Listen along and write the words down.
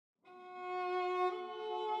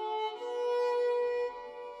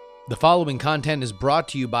The following content is brought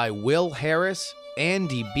to you by Will Harris,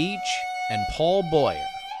 Andy Beach, and Paul Boyer.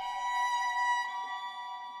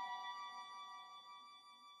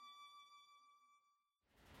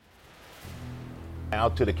 Now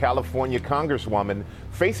to the California Congresswoman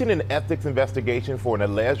facing an ethics investigation for an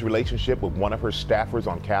alleged relationship with one of her staffers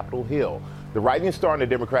on Capitol Hill. The rising star in the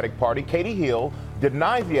Democratic Party, Katie Hill,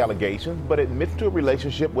 denies the allegations but admits to a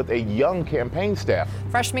relationship with a young campaign staffer.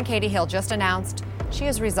 Freshman Katie Hill just announced she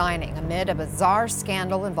is resigning amid a bizarre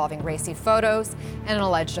scandal involving racy photos and an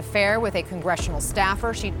alleged affair with a congressional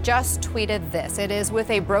staffer. She just tweeted this: "It is with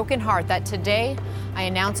a broken heart that today I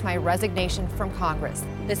announce my resignation from Congress.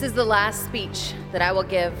 This is the last speech that I will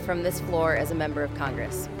give from this floor as a member of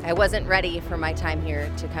Congress. I wasn't ready for my time here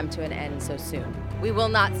to come to an end so soon. We will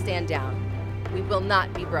not stand down. We will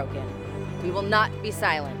not be broken. We will not be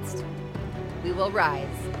silenced. We will rise.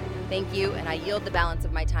 Thank you, and I yield the balance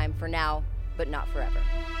of my time for now, but not forever."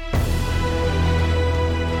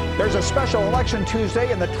 There's a special election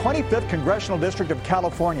Tuesday in the 25th Congressional District of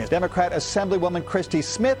California. Democrat Assemblywoman Christy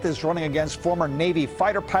Smith is running against former Navy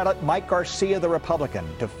fighter pilot Mike Garcia, the Republican,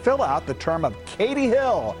 to fill out the term of Katie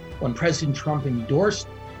Hill. When President Trump endorsed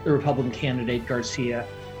the Republican candidate Garcia,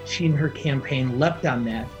 she and her campaign leapt on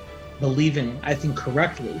that, believing, I think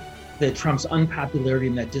correctly, that Trump's unpopularity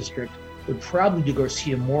in that district would probably do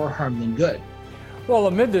Garcia more harm than good. Well,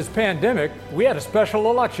 amid this pandemic, we had a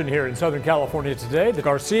special election here in Southern California today. The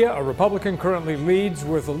Garcia, a Republican, currently leads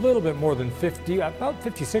with a little bit more than about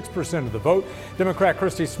 56% of the vote. Democrat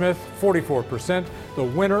Christy Smith, 44%. The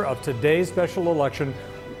winner of today's special election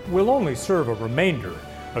will only serve a remainder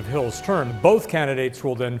of Hill's term. Both candidates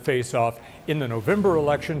will then face off in the November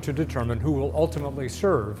election to determine who will ultimately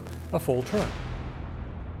serve a full term.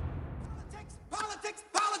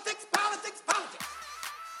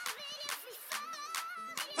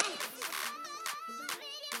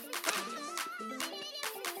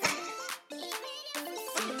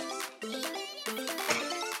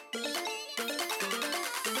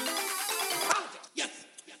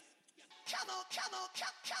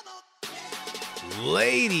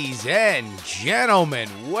 Ladies and gentlemen,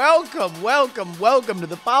 welcome to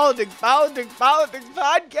the Politics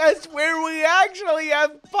podcast, where we actually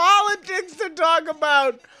have politics to talk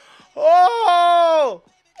about. Oh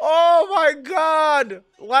my God,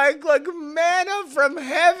 like manna from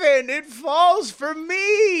heaven, it falls for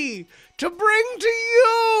me to bring to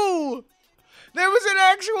you. There was an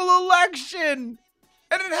actual election,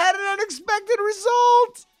 and it had an unexpected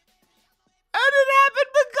result. And it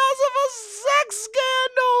happened because of a sex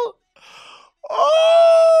scandal.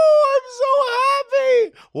 Oh, I'm so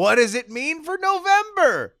happy. What does it mean for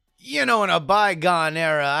November? You know, in a bygone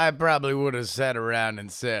era, I probably would have sat around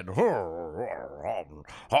and said,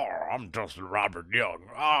 I'm just Robert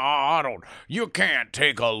Young. You can't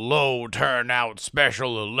take a low turnout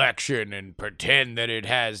special election and pretend that it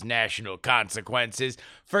has national consequences.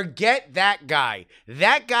 Forget that guy.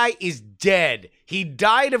 That guy is dead. He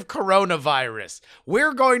died of coronavirus.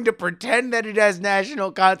 We're going to pretend that it has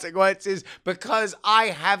national consequences because I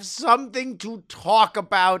have something to talk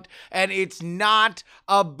about, and it's not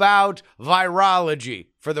about virology.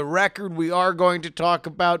 For the record, we are going to talk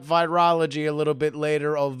about virology a little bit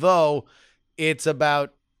later, although it's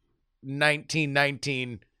about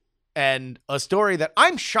 1919 and a story that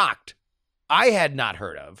I'm shocked I had not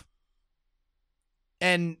heard of.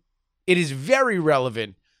 And it is very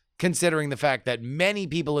relevant considering the fact that many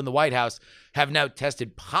people in the White House have now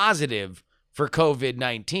tested positive for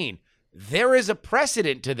COVID-19. There is a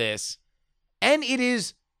precedent to this, and it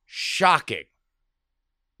is shocking.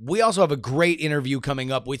 We also have a great interview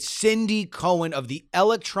coming up with Cindy Cohn of the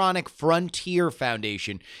Electronic Frontier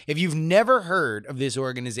Foundation. If you've never heard of this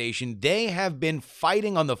organization, they have been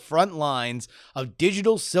fighting on the front lines of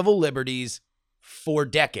digital civil liberties for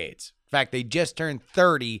decades. In fact, they just turned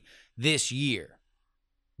 30 this year.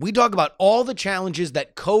 We talk about all the challenges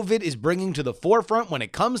that COVID is bringing to the forefront when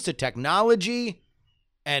it comes to technology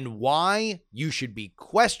and why you should be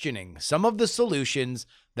questioning some of the solutions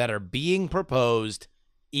that are being proposed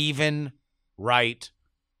even right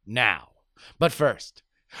now. But first,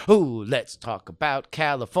 let's talk about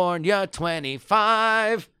California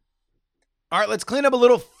 25. All right, let's clean up a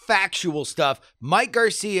little factual stuff. Mike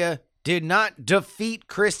Garcia did not defeat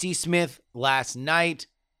Christy Smith last night,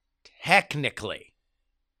 technically.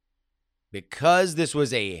 Because this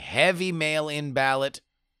was a heavy mail-in ballot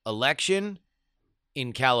election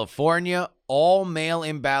in California, all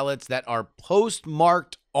mail-in ballots that are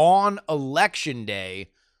postmarked on Election Day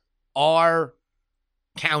are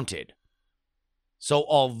counted. So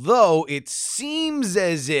although it seems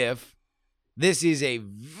as if this is a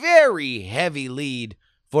very heavy lead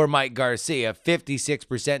for Mike Garcia,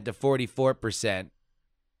 56% to 44%.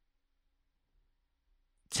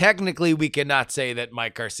 Technically, we cannot say that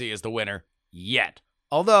Mike Garcia is the winner yet.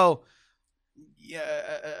 Although,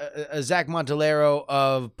 Zach Montalero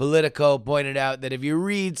of Politico pointed out that if you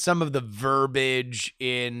read some of the verbiage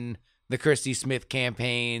in the Christy Smith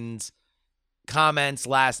campaign's comments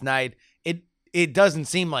last night, it doesn't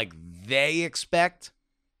seem like they expect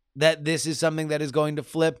that this is something that is going to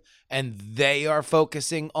flip, and they are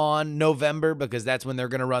focusing on November because that's when they're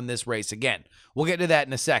going to run this race again. We'll get to that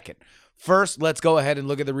in a second. First, let's go ahead and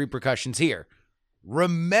look at the repercussions here.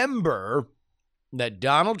 Remember that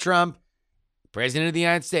Donald Trump, President of the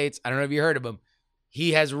United States, I don't know if you heard of him,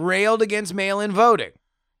 he has railed against mail-in voting.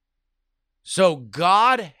 So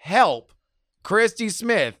God help Christy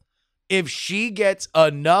Smith if she gets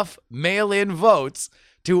enough mail-in votes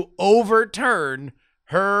to overturn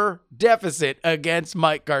her deficit against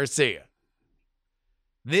Mike Garcia.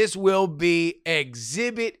 This will be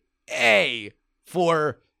Exhibit A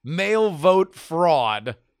for mail vote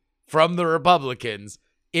fraud from the Republicans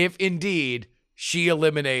if indeed she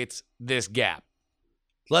eliminates this gap.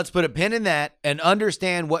 Let's put a pin in that and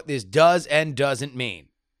understand what this does and doesn't mean.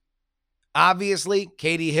 Obviously,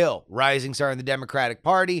 Katie Hill, rising star in the Democratic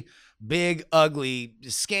Party, big, ugly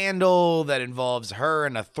scandal that involves her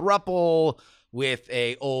and a throuple with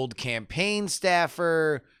a old campaign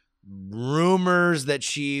staffer, rumors that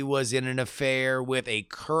she was in an affair with a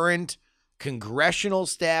current congressional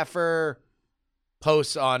staffer,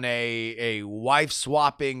 posts on a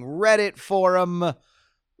wife-swapping Reddit forum,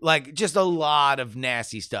 like just a lot of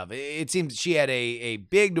nasty stuff. It seems she had a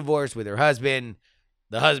big divorce with her husband.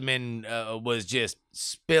 The husband was just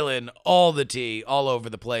spilling all the tea all over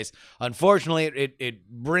the place. Unfortunately, it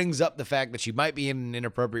brings up the fact that she might be in an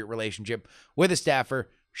inappropriate relationship with a staffer.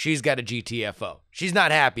 She's got a GTFO. She's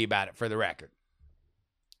not happy about it, for the record.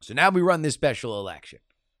 So now we run this special election.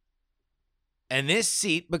 And this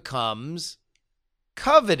seat becomes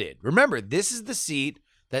coveted. Remember, this is the seat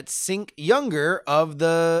that Sink Younger of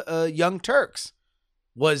the Young Turks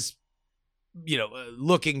was,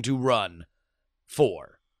 looking to run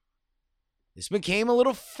for. This became a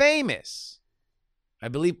little famous. I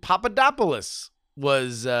believe Papadopoulos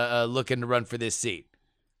was looking to run for this seat.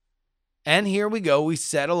 And here we go. We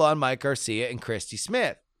settle on Mike Garcia and Christy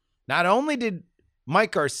Smith. Not only did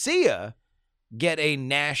Mike Garcia get a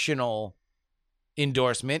national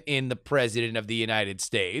endorsement in the President of the United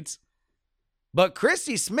States, but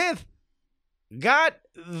Christy Smith got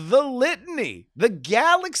the litany, the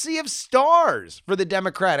galaxy of stars for the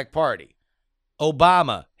Democratic Party.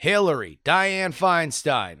 Obama, Hillary, Dianne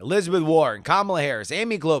Feinstein, Elizabeth Warren, Kamala Harris,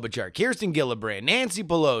 Amy Klobuchar, Kirsten Gillibrand, Nancy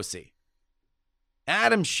Pelosi,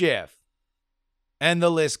 Adam Schiff, and the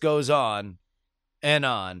list goes on and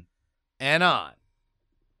on and on.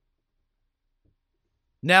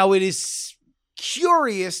 Now, it is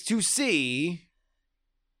curious to see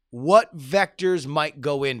what vectors might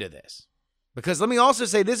go into this. Because let me also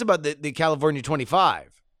say this about the California 25.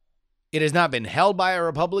 It has not been held by a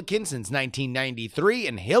Republican since 1993,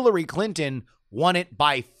 and Hillary Clinton won it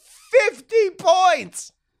by 50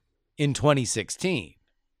 points in 2016.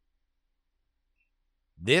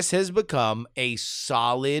 This has become a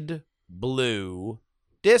solid blue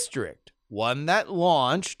district, one that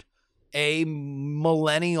launched a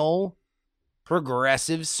millennial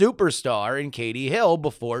progressive superstar in Katie Hill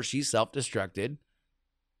before she self-destructed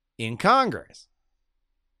in Congress.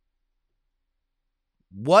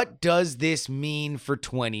 What does this mean for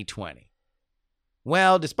 2020?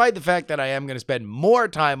 Well, despite the fact that I am going to spend more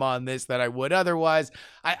time on this than I would otherwise,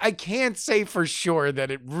 I can't say for sure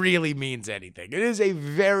that it really means anything. It is a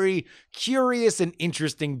very curious and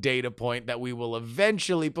interesting data point that we will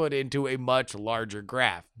eventually put into a much larger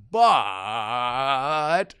graph.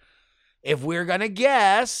 But if we're going to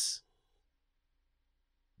guess,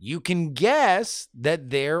 you can guess that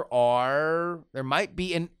there might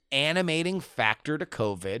be an animating factor to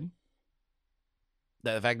COVID.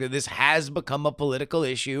 The fact that this has become a political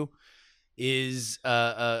issue is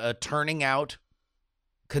turning out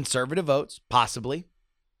conservative votes, possibly.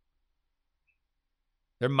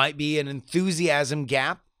 There might be an enthusiasm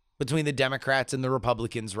gap between the Democrats and the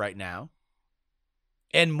Republicans right now.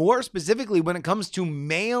 And more specifically, when it comes to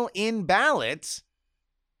mail-in ballots,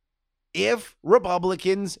 if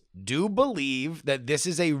Republicans do believe that this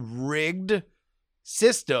is a rigged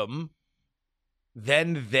system,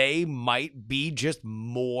 then they might be just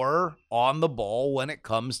more on the ball when it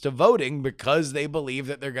comes to voting because they believe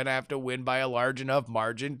that they're going to have to win by a large enough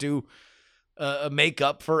margin to make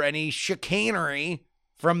up for any chicanery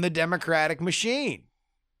from the Democratic machine.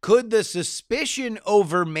 Could the suspicion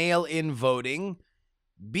over mail-in voting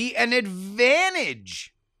be an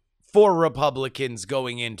advantage for Republicans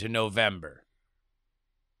going into November?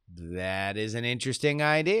 That is an interesting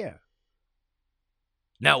idea.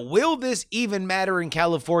 Now, will this even matter in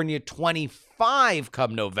California 25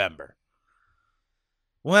 come November?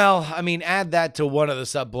 Well, I mean, add that to one of the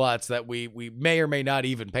subplots that we may or may not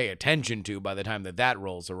even pay attention to by the time that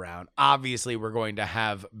rolls around. Obviously, we're going to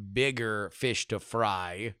have bigger fish to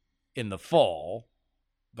fry in the fall.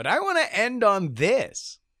 But I want to end on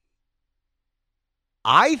this.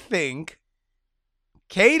 I think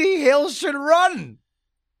Katie Hill should run.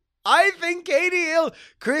 I think Katie Hill.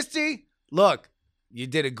 Christy, look, you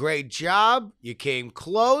did a great job. You came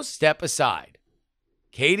close. Step aside.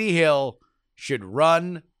 Katie Hill should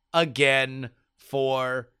run again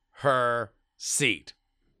for her seat.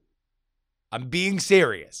 I'm being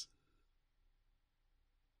serious.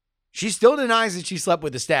 She still denies that she slept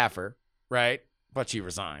with a staffer, right? But she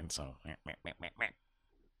resigned, so.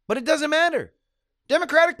 But it doesn't matter.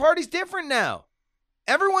 Democratic Party's different now.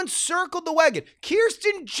 Everyone circled the wagon.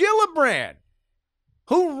 Kirsten Gillibrand,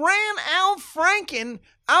 who ran Al Franken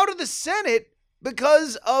out of the Senate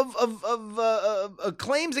because of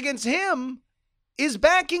claims against him, is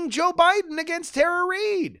backing Joe Biden against Tara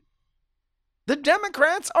Reid. The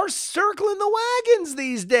Democrats are circling the wagons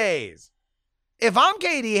these days. If I'm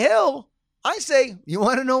Katie Hill, I say, you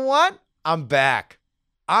want to know what? I'm back.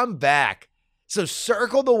 So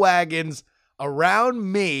circle the wagons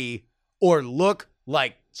around me or look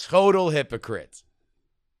like total hypocrites.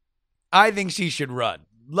 I think she should run.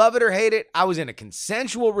 Love it or hate it, I was in a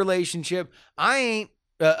consensual relationship. I ain't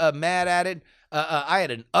mad at it. I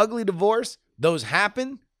had an ugly divorce. Those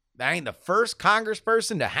happen. I ain't the first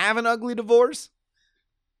congressperson to have an ugly divorce.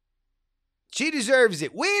 She deserves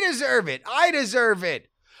it. We deserve it. I deserve it.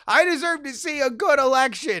 I deserve to see a good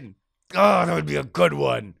election. Oh, that would be a good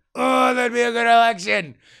one. Oh, that'd be a good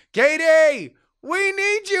election. Katie, we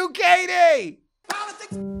need you, Katie.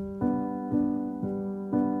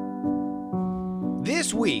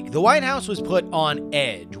 This week, the White House was put on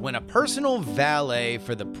edge when a personal valet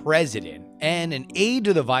for the president and an aide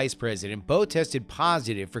to the vice president both tested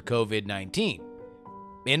positive for COVID-19.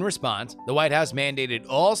 In response, the White House mandated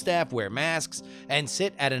all staff wear masks and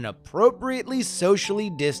sit at an appropriately socially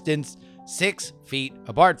distanced 6 feet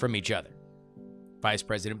apart from each other. Vice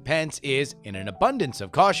President Pence is, in an abundance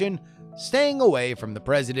of caution, staying away from the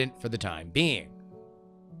president for the time being.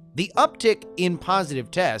 The uptick in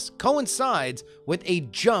positive tests coincides with a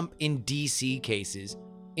jump in DC cases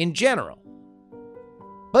in general.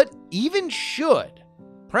 But even should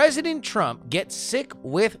President Trump get sick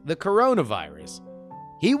with the coronavirus,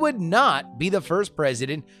 he would not be the first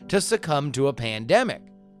president to succumb to a pandemic.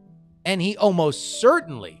 And he almost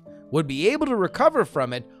certainly would be able to recover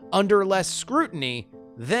from it under less scrutiny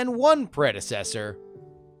than one predecessor,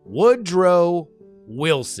 Woodrow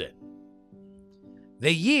Wilson.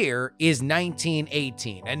 The year is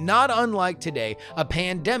 1918, and not unlike today, a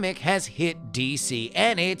pandemic has hit DC,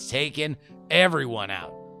 and it's taken everyone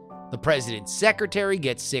out. The president's secretary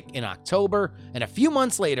gets sick in October, and a few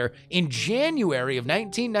months later, in January of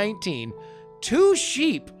 1919, 2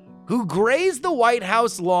 sheep who grazed the White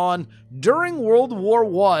House lawn during World War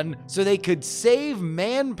I so they could save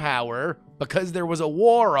manpower because there was a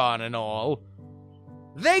war on and all,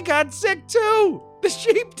 they got sick too. The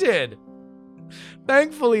sheep did.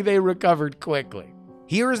 Thankfully, they recovered quickly.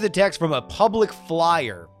 Here is the text from a public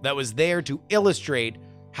flyer that was there to illustrate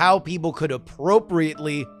how people could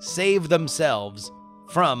appropriately save themselves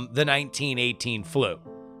from the 1918 flu.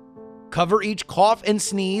 Cover each cough and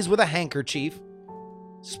sneeze with a handkerchief.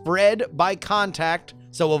 Spread by contact,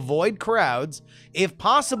 so avoid crowds. If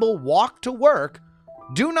possible, walk to work.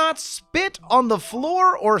 Do not spit on the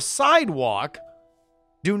floor or sidewalk.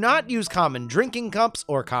 Do not use common drinking cups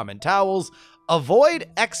or common towels. Avoid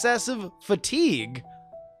excessive fatigue.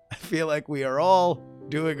 I feel like we are all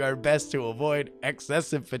doing our best to avoid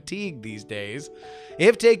excessive fatigue these days.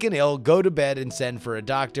 If taken ill, go to bed and send for a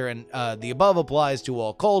doctor. And the above applies to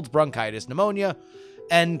all colds, bronchitis, pneumonia,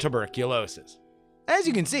 and tuberculosis. As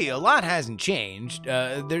you can see, a lot hasn't changed.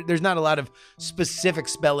 There's not a lot of specific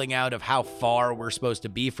spelling out of how far we're supposed to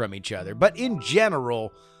be from each other. But in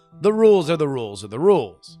general, the rules are the rules are the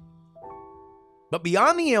rules. But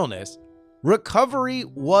beyond the illness, recovery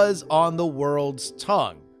was on the world's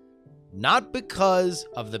tongue. Not because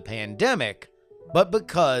of the pandemic, but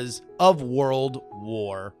because of World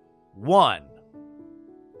War I.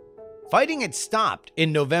 Fighting had stopped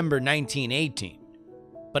in November 1918,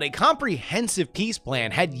 but a comprehensive peace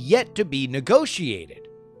plan had yet to be negotiated.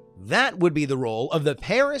 That would be the role of the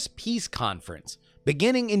Paris Peace Conference,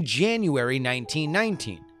 beginning in January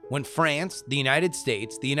 1919, when France, the United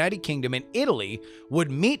States, the United Kingdom, and Italy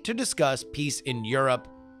would meet to discuss peace in Europe,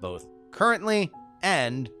 both currently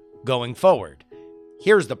and going forward.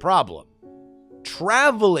 Here's the problem.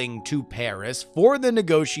 Traveling to Paris for the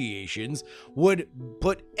negotiations would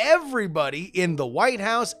put everybody in the White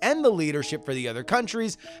House and the leadership for the other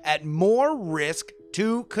countries at more risk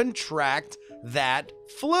to contract that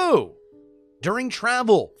flu. During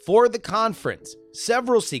travel for the conference,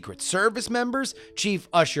 several Secret Service members, Chief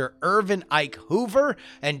Usher Irvin Ike Hoover,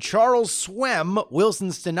 and Charles Swem,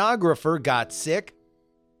 Wilson's stenographer, got sick.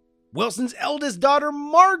 Wilson's eldest daughter,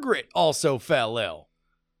 Margaret, also fell ill.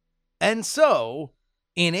 And so,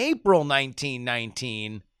 in April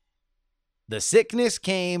 1919, the sickness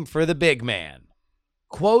came for the big man.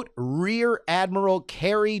 Quote, Rear Admiral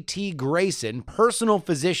Carey T. Grayson, personal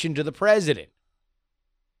physician to the president.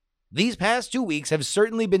 These past 2 weeks have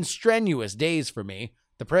certainly been strenuous days for me.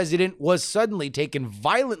 The president was suddenly taken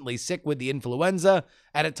violently sick with the influenza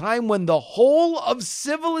at a time when the whole of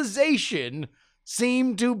civilization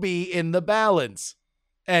seemed to be in the balance.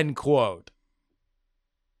 End quote.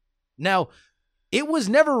 Now, it was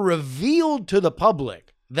never revealed to the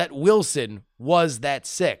public that Wilson was that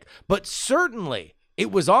sick, but certainly it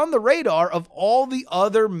was on the radar of all the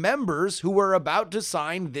other members who were about to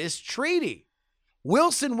sign this treaty.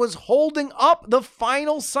 Wilson was holding up the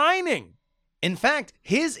final signing. In fact,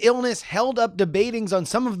 his illness held up debatings on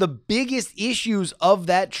some of the biggest issues of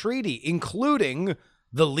that treaty, including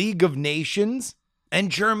the League of Nations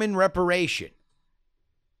and German reparation.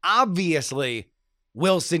 Obviously,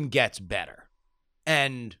 Wilson gets better,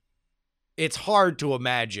 and it's hard to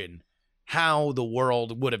imagine how the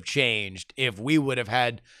world would have changed if we would have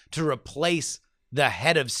had to replace the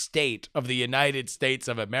head of state of the United States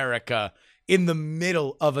of America in the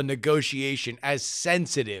middle of a negotiation as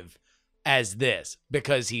sensitive as this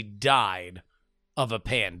because he died of a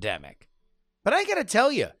pandemic. But I gotta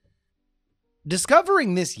tell you,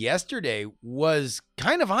 discovering this yesterday was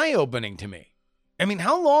kind of eye-opening to me. I mean,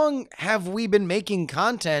 how long have we been making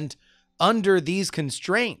content under these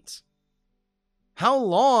constraints? How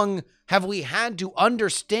long have we had to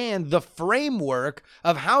understand the framework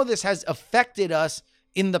of how this has affected us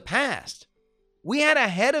in the past? We had a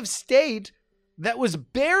head of state that was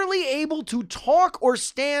barely able to talk or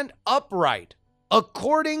stand upright,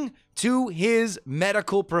 according to his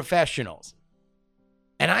medical professionals.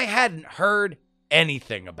 And I hadn't heard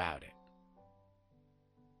anything about it.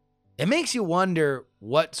 It makes you wonder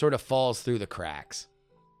what sort of falls through the cracks.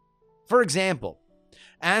 For example,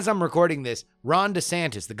 as I'm recording this, Ron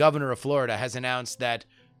DeSantis, the governor of Florida, has announced that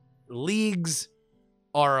leagues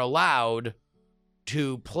are allowed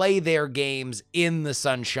to play their games in the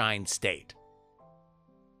Sunshine State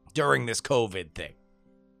during this COVID thing.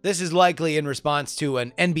 This is likely in response to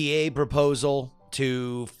an NBA proposal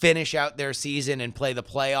to finish out their season and play the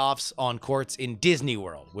playoffs on courts in Disney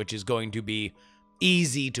World, which is going to be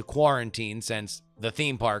easy to quarantine since the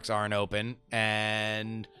theme parks aren't open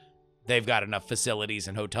and they've got enough facilities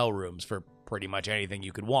and hotel rooms for pretty much anything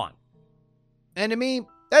you could want. And to me,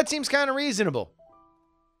 that seems kind of reasonable.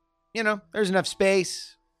 You know, there's enough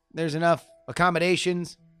space, there's enough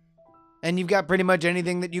accommodations, and you've got pretty much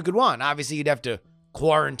anything that you could want. Obviously, you'd have to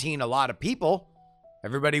quarantine a lot of people.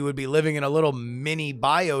 Everybody would be living in a little mini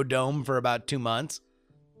biodome for about 2 months.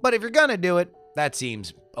 But if you're gonna do it, that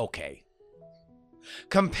seems okay.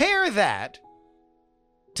 Compare that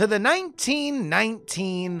to the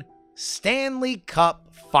 1919 Stanley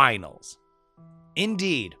Cup Finals.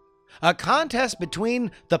 Indeed, a contest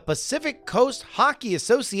between the Pacific Coast Hockey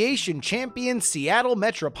Association champion Seattle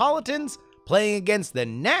Metropolitans playing against the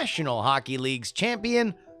National Hockey League's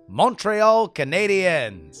champion Montreal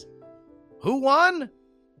Canadiens. Who won?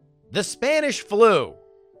 The Spanish flu.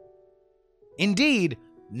 Indeed,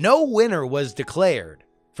 no winner was declared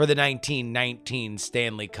for the 1919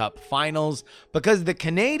 Stanley Cup Finals because the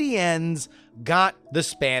Canadiens got the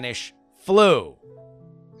Spanish flu.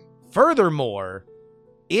 Furthermore,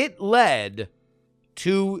 it led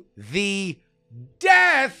to the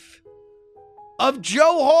death of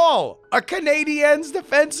Joe Hall, a Canadiens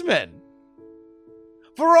defenseman.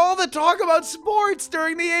 For all the talk about sports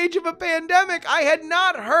during the age of a pandemic, I had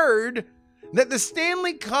not heard that the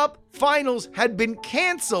Stanley Cup Finals had been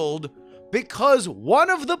canceled because one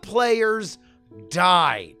of the players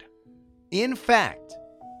died. In fact,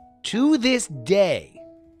 to this day,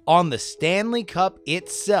 on the Stanley Cup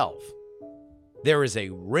itself, there is a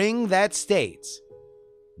ring that states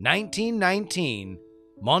 1919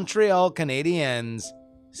 Montreal Canadiens,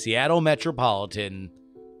 Seattle Metropolitan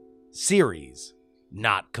Series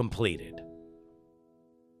not completed.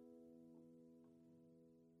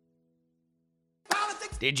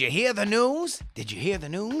 Politics Did you hear the news? Did you hear the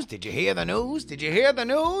news? Did you hear the news? Did you hear the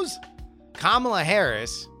news? Kamala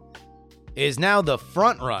Harris is now the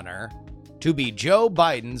front runner to be Joe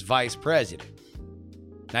Biden's vice president.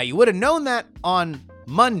 Now, you would have known that on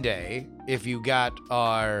Monday if you got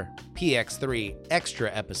our PX3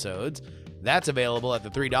 extra episodes. That's available at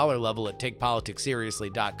the $3 level at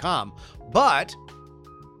takepoliticsseriously.com. But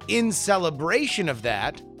in celebration of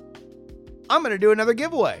that, I'm going to do another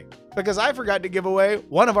giveaway because I forgot to give away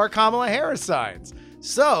one of our Kamala Harris signs.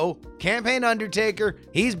 So, Campaign Undertaker,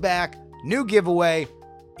 he's back. New giveaway.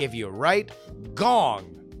 If you write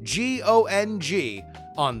GONG, G-O-N-G,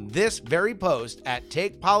 on this very post at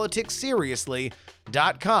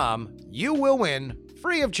takepoliticsseriously.com, you will win,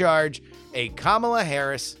 free of charge, a Kamala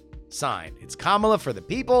Harris sign. It's Kamala for the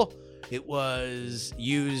people. It was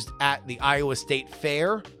used at the Iowa State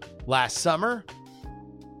Fair last summer.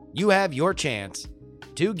 You have your chance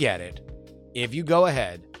to get it if you go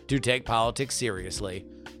ahead to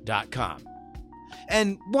takepoliticsseriously.com.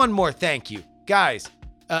 And one more thank you. Guys,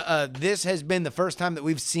 this has been the first time that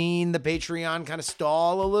we've seen the Patreon kind of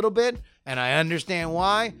stall a little bit, and I understand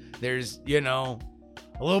why. There's, a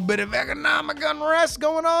little bit of economic unrest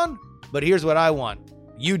going on. But here's what I want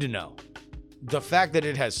you to know. The fact that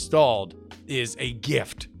it has stalled is a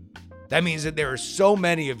gift. That means that there are so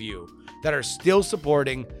many of you that are still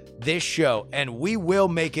supporting this show, and we will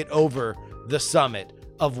make it over the summit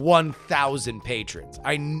of 1,000 patrons.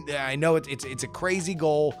 I know it's a crazy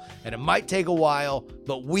goal, and it might take a while,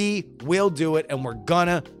 but we will do it, and we're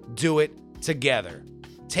gonna do it together.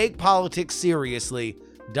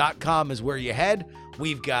 TakePoliticsSeriously.com is where you head.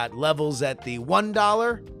 We've got levels at the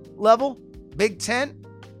 $1 level, big tent.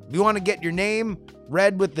 If you want to get your name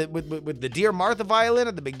read with the Dear Martha violin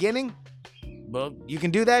at the beginning, well, you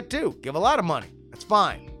can do that too. Give a lot of money. That's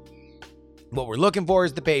fine. What we're looking for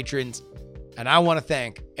is the patrons, and I want to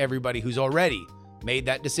thank everybody who's already made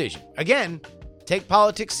that decision. Again,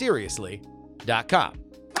 TakePoliticsSeriously.com.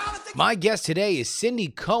 My guest today is Cindy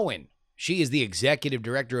Cohn. She is the executive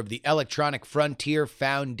director of the Electronic Frontier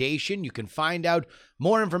Foundation. You can find out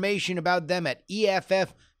more information about them at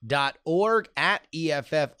EFF.org, at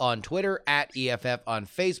EFF on Twitter, at EFF on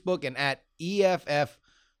Facebook, and at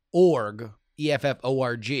EFF.org,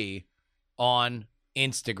 EFF.org on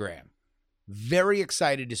Instagram. Very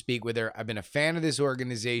excited to speak with her. I've been a fan of this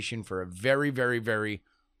organization for a very, very, very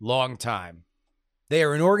long time. They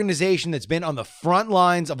are an organization that's been on the front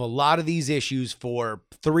lines of a lot of these issues for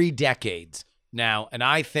 3 decades now, and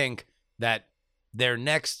I think that their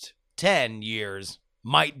next 10 years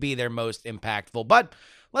might be their most impactful. But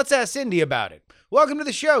let's ask Cindy about it. Welcome to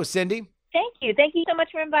the show, Cindy. Thank you. Thank you so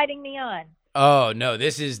much for inviting me on. Oh, no,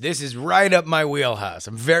 this is right up my wheelhouse.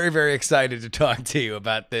 I'm very, very excited to talk to you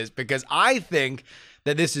about this because I think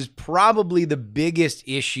that this is probably the biggest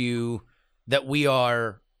issue that we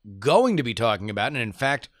are going to be talking about. And in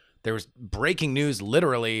fact, there was breaking news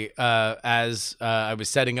literally as I was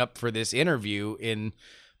setting up for this interview in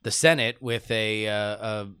the Senate with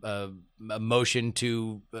a motion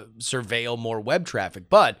to surveil more web traffic.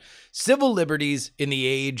 But civil liberties in the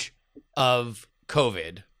age of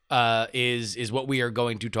COVID is what we are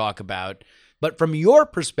going to talk about. But from your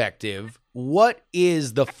perspective, what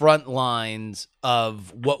is the front lines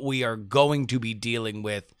of what we are going to be dealing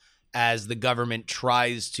with as the government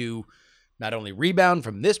tries to not only rebound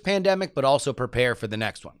from this pandemic, but also prepare for the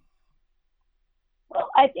next one? Well,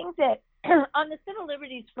 I think that on the civil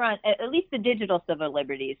liberties front, at least the digital civil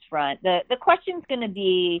liberties front, the question's going to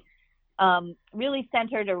be really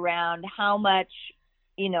centered around how much,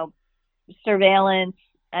 surveillance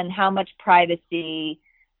and how much privacy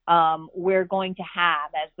we're going to have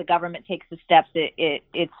as the government takes the steps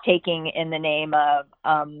it's taking in the name of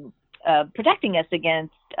protecting us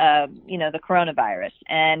against, the coronavirus.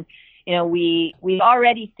 And, we've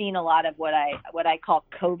already seen a lot of what I call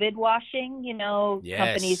COVID washing, Yes.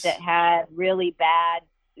 Companies that had really bad,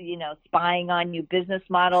 spying on you business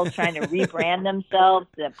models, trying to rebrand themselves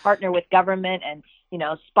to partner with government and,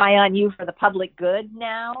 spy on you for the public good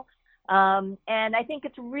now. And I think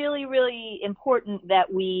it's really, really important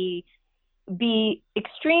that we be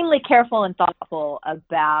extremely careful and thoughtful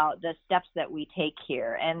about the steps that we take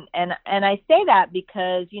here. And I say that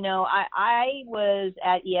because, I was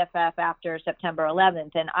at EFF after September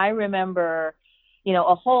 11th, and I remember,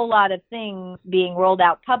 a whole lot of things being rolled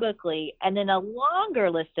out publicly and then a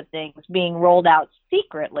longer list of things being rolled out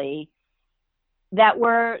secretly that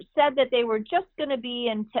were said that they were just going to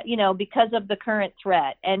be, because of the current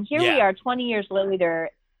threat. And here we are 20 years later,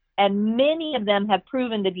 and many of them have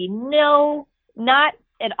proven to be not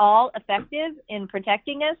at all effective in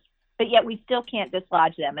protecting us but yet we still can't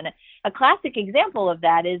dislodge them. And a classic example of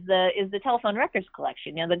that is the telephone records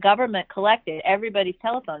collection. The government collected everybody's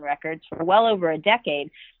telephone records for well over a decade,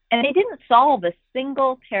 and they didn't solve a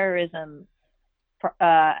single terrorism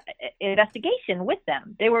investigation with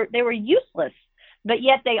them. They were useless. But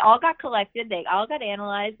yet they all got collected, they all got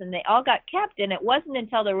analyzed, and they all got kept. And it wasn't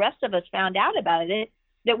until the rest of us found out about it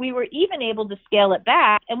that we were even able to scale it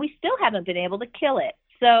back, and we still haven't been able to kill it.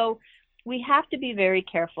 So we have to be very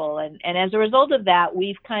careful. And as a result of that,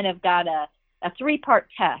 we've kind of got a three-part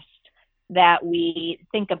test that we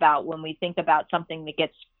think about when we think about something that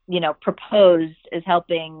gets proposed as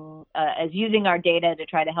helping, as using our data to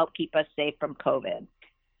try to help keep us safe from COVID.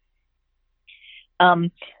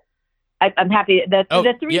 I'm happy.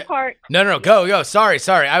 The three-part. No, go. Sorry.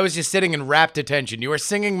 I was just sitting in rapt attention. You were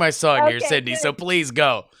singing my song here, Cindy. Good. So please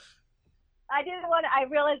go. I didn't want to. I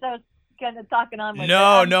realized I was kind of talking on.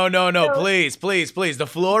 No. Please. The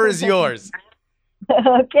floor is yours.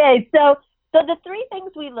 Okay, so the three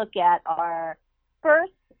things we look at are: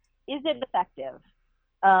 first, is it effective?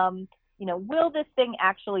 Will this thing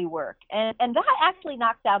actually work? And that actually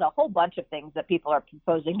knocks out a whole bunch of things that people are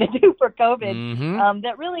proposing to do for COVID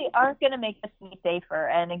that really aren't going to make us any safer.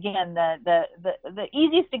 And again, the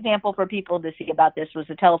easiest example for people to see about this was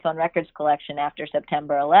the telephone records collection after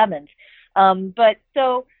September 11th. But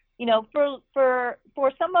for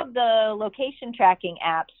some of the location tracking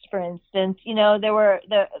apps, for instance, there were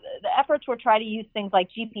the efforts were try to use things like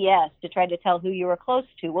GPS to try to tell who you were close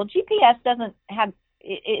to. Well, GPS doesn't have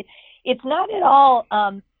it's not at all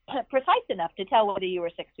precise enough to tell whether you were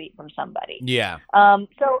 6 feet from somebody. Yeah.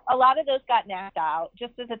 So a lot of those got knocked out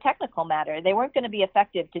just as a technical matter. They weren't going to be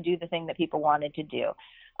effective to do the thing that people wanted to do.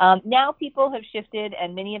 Now people have shifted,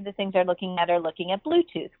 and many of the things they're looking at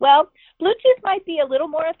Bluetooth. Well, Bluetooth might be a little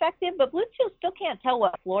more effective, but Bluetooth still can't tell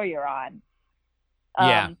what floor you're on.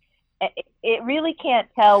 It really can't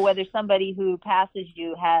tell whether somebody who passes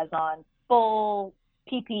you has on full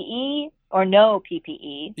PPE or no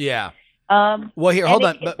PPE. Yeah. Well, here, hold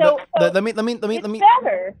on. Let me.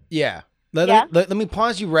 Better. Yeah. Let me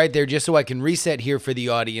pause you right there just so I can reset here for the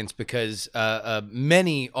audience, because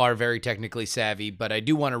many are very technically savvy, but I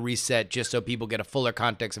do want to reset just so people get a fuller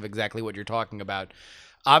context of exactly what you're talking about.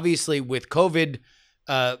 Obviously, with COVID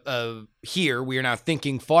here, we are now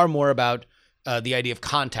thinking far more about the idea of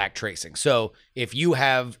contact tracing. So if you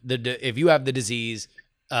have the disease,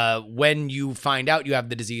 when you find out you have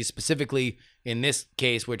the disease, specifically in this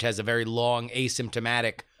case, which has a very long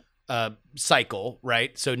asymptomatic cycle,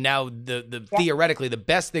 right? So now theoretically, the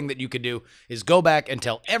best thing that you could do is go back and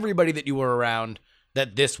tell everybody that you were around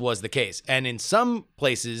that this was the case. And in some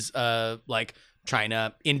places, like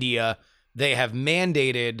China, India, they have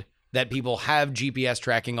mandated that people have GPS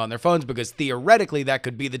tracking on their phones because theoretically that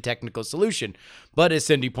could be the technical solution. But as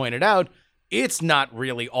Cindy pointed out, it's not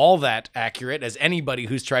really all that accurate, as anybody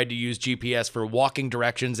who's tried to use GPS for walking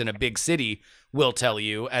directions in a big city will tell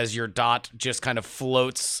you, as your dot just kind of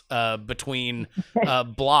floats between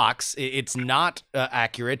blocks. It's not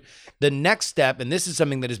accurate. The next step, and this is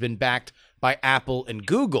something that has been backed by Apple and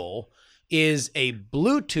Google, is a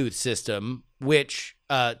Bluetooth system, which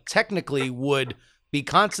technically would be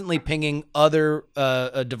constantly pinging other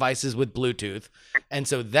devices with Bluetooth. And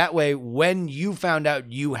so that way, when you found out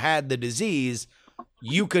you had the disease,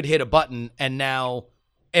 you could hit a button, and now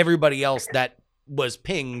everybody else that was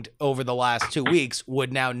pinged over the last 2 weeks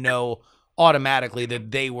would now know automatically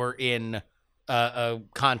that they were in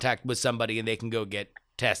contact with somebody and they can go get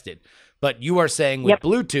tested. But you are saying with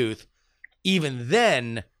Bluetooth, even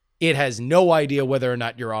then, it has no idea whether or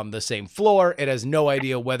not you're on the same floor. It has no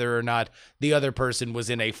idea whether or not the other person was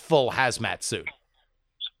in a full hazmat suit.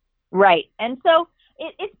 Right. And so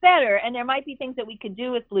it's better, and there might be things that we could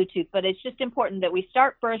do with Bluetooth, but it's just important that we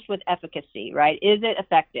start first with efficacy, right? Is it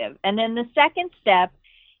effective? And then the second step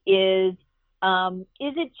is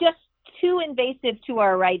it just too invasive to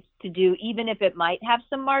our rights to do, even if it might have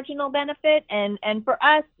some marginal benefit? And for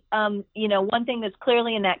us, one thing that's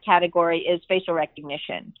clearly in that category is facial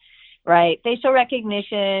recognition, right? Facial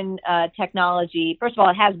recognition technology. First of all,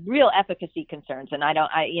 it has real efficacy concerns, and I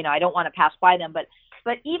don't want to pass by them.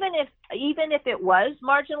 But even if it was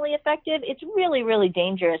marginally effective, it's really, really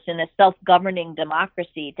dangerous in a self-governing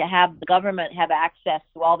democracy to have the government have access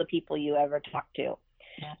to all the people you ever talk to.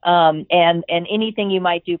 And anything you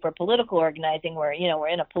might do for political organizing, where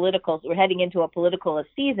we're heading into a political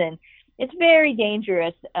season. It's very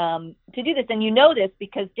dangerous to do this, and you know this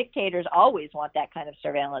because dictators always want that kind of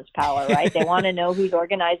surveillance power, right? They want to know who's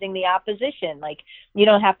organizing the opposition. Like you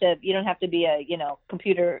don't have to be a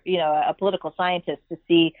a political scientist to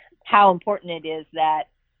see how important it is that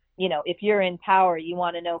if you're in power, you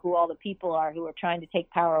want to know who all the people are who are trying to take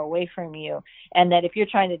power away from you. And that if you're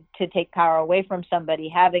trying to take power away from somebody,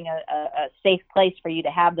 having a safe place for you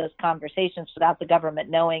to have those conversations without the government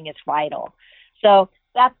knowing is vital. So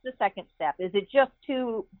that's the second step. Is it just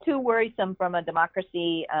too worrisome from a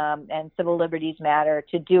democracy and civil liberties matter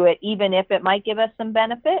to do it, even if it might give us some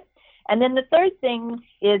benefit? And then the third thing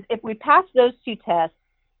is, if we pass those two tests,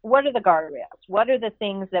 what are the guardrails? What are the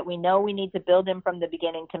things that we know we need to build in from the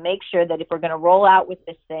beginning to make sure that if we're going to roll out with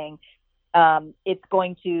this thing, it's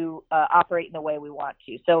going to operate in the way we want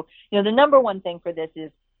to? So, the number one thing for this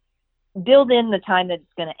is build in the time that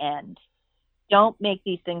it's going to end. Don't make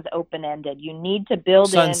these things open-ended. You need to build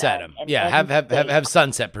sunset them. Have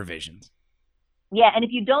sunset provisions. Yeah, and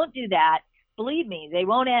if you don't do that, believe me, they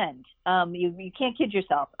won't end. You can't kid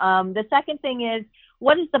yourself. The second thing is,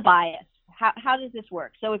 what is the bias? How does this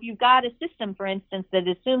work? So if you've got a system, for instance, that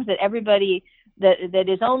assumes that everybody that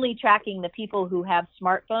is only tracking the people who have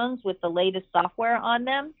smartphones with the latest software on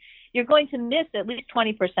them, you're going to miss at least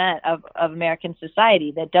 20% of American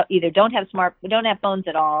society that either don't have phones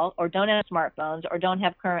at all, or don't have smartphones, or don't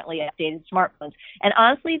have currently updated smartphones. And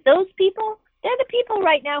honestly, those people, they're the people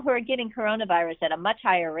right now who are getting coronavirus at a much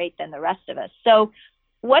higher rate than the rest of us. So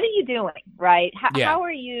what are you doing, right? How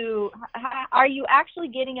are you actually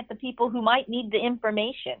getting at the people who might need the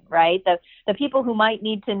information, right? The people who might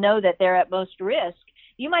need to know that they're at most risk,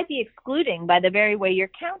 you might be excluding by the very way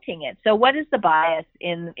you're counting it. So what is the bias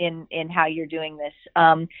in how you're doing this?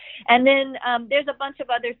 And then there's a bunch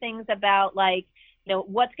of other things about, like,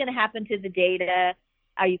 what's going to happen to the data?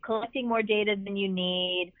 Are you collecting more data than you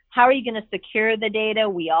need? How are you going to secure the data?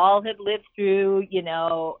 We all have lived through,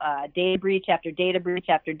 data breach after data breach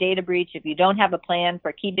after data breach. If you don't have a plan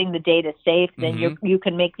for keeping the data safe, then you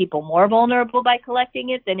can make people more vulnerable by collecting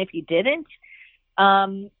it than if you didn't.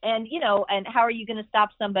 And how are you going to stop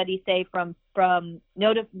somebody, say, from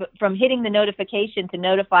hitting the notification to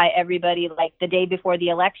notify everybody like the day before the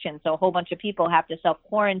election, so a whole bunch of people have to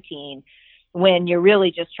self-quarantine when you're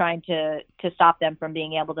really just trying to stop them from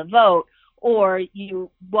being able to vote? Or you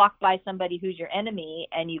walk by somebody who's your enemy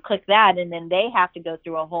and you click that, and then they have to go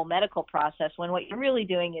through a whole medical process, when what you're really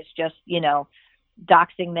doing is just,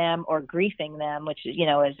 doxing them or griefing them, which,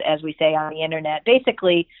 as we say on the internet.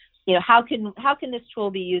 Basically, how can this tool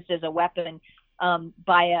be used as a weapon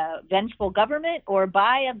by a vengeful government or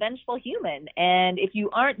by a vengeful human? And if you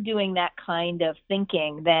aren't doing that kind of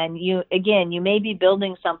thinking, then you may be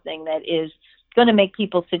building something that is going to make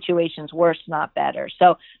people's situations worse, not better.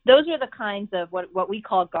 So those are the kinds of what we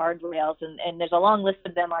call guardrails, and there's a long list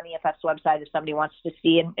of them on EFF's website if somebody wants to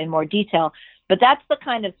see in more detail. But that's the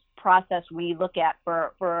kind of process we look at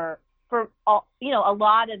for all, a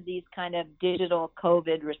lot of these kind of digital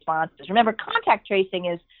COVID responses. Remember, contact tracing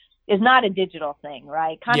is not a digital thing,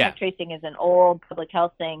 right? Contact tracing is an old public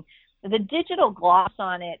health thing. The digital gloss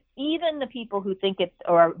on it, even the people who think it's,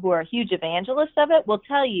 or who are huge evangelists of it, will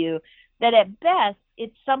tell you that at best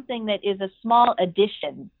it's something that is a small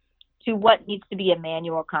addition to what needs to be a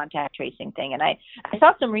manual contact tracing thing. And I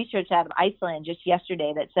saw some research out of Iceland just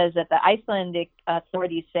yesterday that says that the Icelandic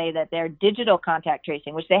authorities say that their digital contact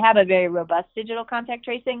tracing, which they have a very robust digital contact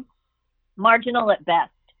tracing, marginal at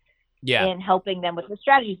best in helping them with the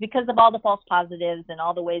strategies because of all the false positives and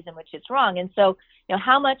all the ways in which it's wrong. And so,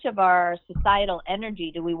 how much of our societal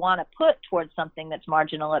energy do we want to put towards something that's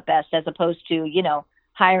marginal at best, as opposed to,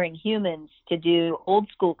 hiring humans to do old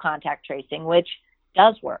school contact tracing, which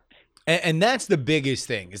does work? And that's the biggest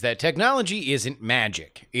thing, is that technology isn't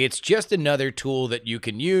magic. It's just another tool that you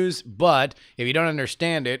can use, but if you don't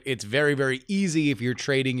understand it, it's very, very easy if you're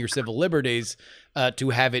trading your civil liberties to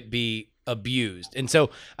have it be abused. And so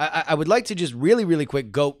I would like to just really, really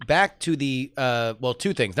quick go back to the,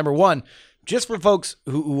 two things. Number one, just for folks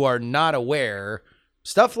who are not aware,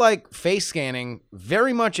 stuff like face scanning,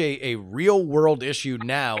 very much a real world issue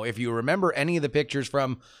now. If you remember any of the pictures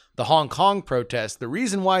from the Hong Kong protests, the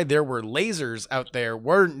reason why there were lasers out there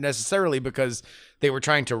weren't necessarily because they were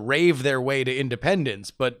trying to rave their way to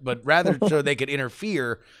independence, but rather so they could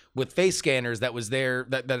interfere with face scanners that was there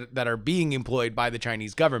that are being employed by the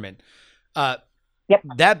Chinese government.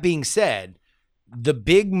 That being said, the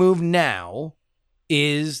big move now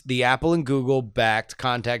is the Apple and Google backed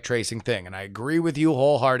contact tracing thing. And I agree with you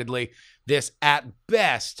wholeheartedly. This at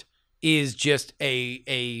best is just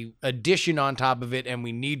a addition on top of it, and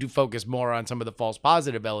we need to focus more on some of the false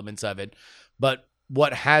positive elements of it. But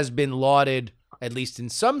what has been lauded, at least in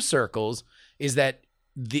some circles, is that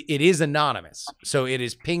it is anonymous. So it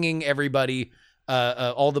is pinging everybody.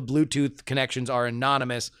 All the Bluetooth connections are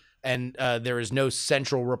anonymous, and there is no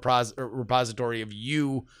central repository of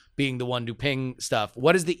you being the one to ping stuff.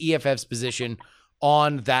 What is the EFF's position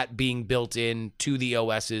on that being built in to the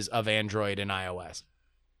OSs of Android and iOS?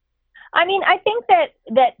 I mean, I think that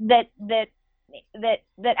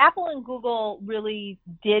Apple and Google really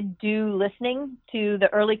did do listening to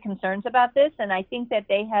the early concerns about this, and I think that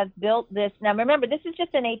they have built this. Now, remember, this is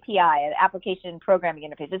just an API, an application programming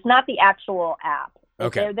interface. It's not the actual app.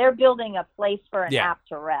 Okay. They're building a place for an app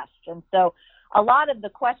to rest, and so a lot of the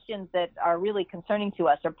questions that are really concerning to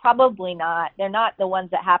us are probably not. They're not the ones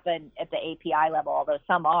that happen at the API level, although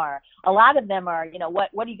some are. A lot of them are, what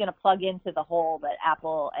are you going to plug into the hole that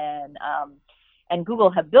Apple and Google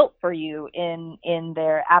have built for you in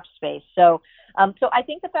their app space. So I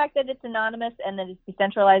think the fact that it's anonymous and that it's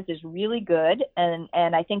decentralized is really good, and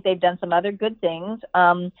I think they've done some other good things.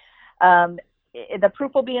 The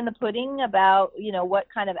proof will be in the pudding about what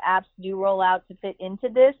kind of apps do roll out to fit into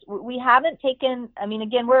this. We haven't taken. I mean,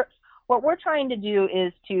 again, what we're trying to do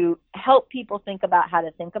is to help people think about how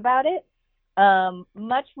to think about it,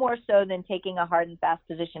 much more so than taking a hard and fast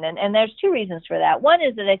position. And there's two reasons for that. One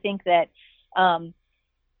is that I think that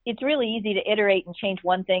it's really easy to iterate and change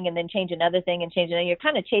one thing and then change another thing and change another. You're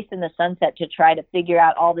kind of chasing the sunset to try to figure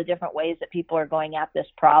out all the different ways that people are going at this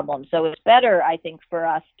problem. So it's better, I think, for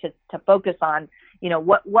us to focus on,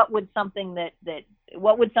 what would something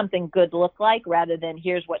what would something good look like, rather than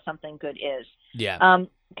here's what something good is. Yeah.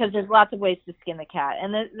 Because there's lots of ways to skin the cat.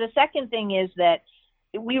 And the second thing is that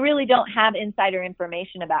we really don't have insider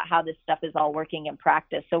information about how this stuff is all working in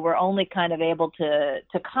practice. So we're only kind of able to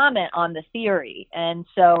comment on the theory. And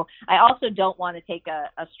so I also don't want to take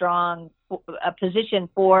a strong position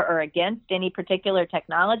for or against any particular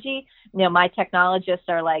technology. My technologists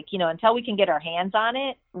are like, until we can get our hands on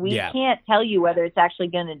it, we can't tell you whether it's actually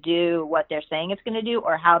going to do what they're saying it's going to do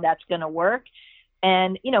or how that's going to work.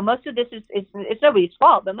 And, most of this it's nobody's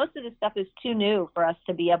fault, but most of this stuff is too new for us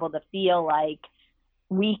to be able to feel like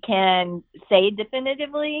we can say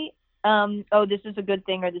definitively, this is a good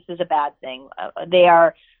thing or this is a bad thing. They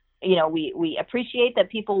are, we appreciate that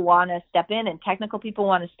people want to step in and technical people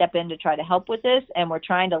want to step in to try to help with this. And we're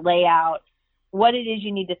trying to lay out what it is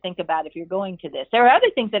you need to think about if you're going to this. There are other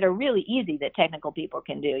things that are really easy that technical people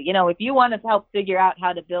can do. If you want to help figure out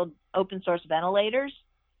how to build open source ventilators,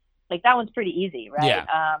 like that one's pretty easy, right?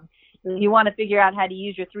 Yeah. You want to figure out how to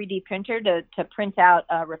use your 3D printer to print out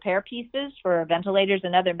repair pieces for ventilators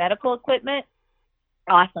and other medical equipment.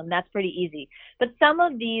 Awesome. That's pretty easy. But some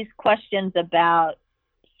of these questions about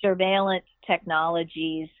surveillance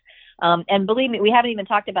technologies, and believe me, we haven't even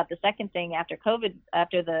talked about the second thing after COVID,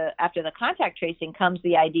 after the contact tracing comes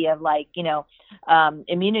the idea of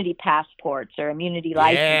immunity passports or immunity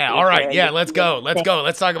licenses. Yeah. All right. Yeah. Let's go.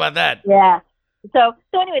 Let's talk about that. Yeah. So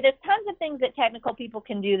anyway, there's tons of things that technical people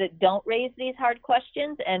can do that don't raise these hard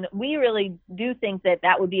questions, and we really do think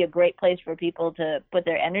that would be a great place for people to put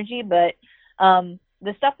their energy. But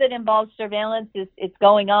the stuff that involves surveillance it's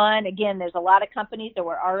going on. Again, there's a lot of companies that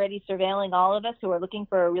were already surveilling all of us who are looking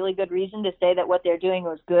for a really good reason to say that what they're doing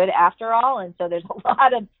was good after all. And so there's a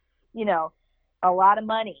lot of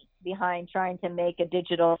money behind trying to make a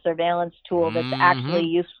digital surveillance tool that's actually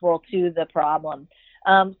useful to the problem.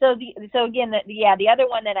 So again, the other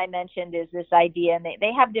one that I mentioned is this idea, and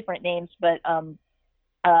they have different names, but kind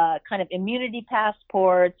of immunity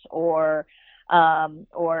passports or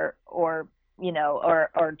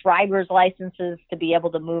driver's licenses to be able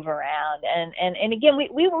to move around. And again,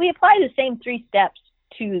 we apply the same 3 steps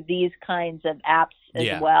to these kinds of apps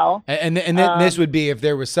as well. And this would be if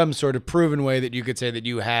there was some sort of proven way that you could say that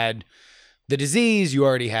you had the disease, you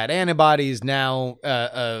already had antibodies. Now,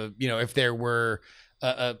 if there were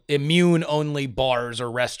immune-only bars or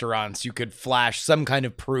restaurants, you could flash some kind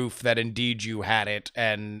of proof that indeed you had it,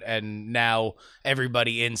 and now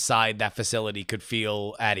everybody inside that facility could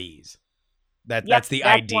feel at ease. That's the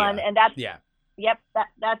idea. One, and that's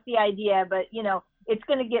the idea. But it's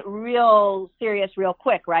going to get real serious real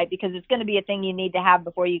quick, right? Because it's going to be a thing you need to have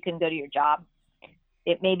before you can go to your job.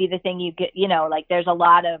 It may be the thing you get. There's a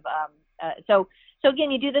lot of So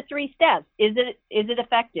again, you do the 3 steps. Is it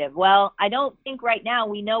effective? Well, I don't think right now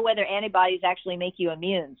we know whether antibodies actually make you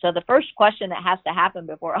immune. So the first question that has to happen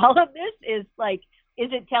before all of this is is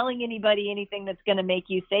it telling anybody anything that's going to make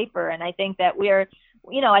you safer? And I think that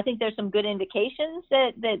I think there's some good indications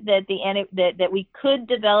that we could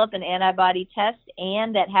develop an antibody test,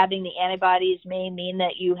 and that having the antibodies may mean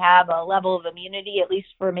that you have a level of immunity at least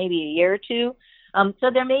for maybe a year or two.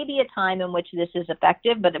 So there may be a time in which this is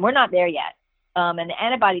effective, but we're not there yet. And the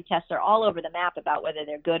antibody tests are all over the map about whether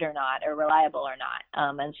they're good or not, or reliable or not.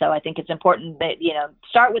 And so I think it's important that,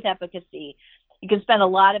 start with efficacy. You can spend a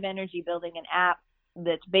lot of energy building an app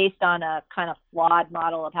that's based on a kind of flawed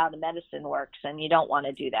model of how the medicine works, and you don't want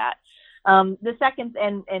to do that. The second,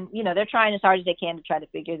 and they're trying as hard as they can to try to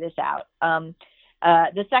figure this out.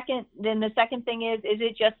 The second thing is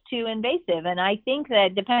it just too invasive? And I think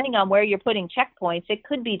that depending on where you're putting checkpoints, it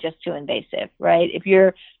could be just too invasive, right? If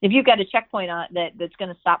you've got a checkpoint on that's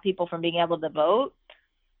going to stop people from being able to vote,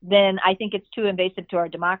 then I think it's too invasive to our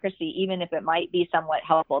democracy, even if it might be somewhat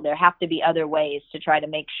helpful. There have to be other ways to try to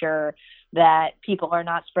make sure that people are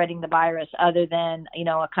not spreading the virus other than,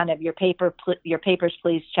 a kind of your papers,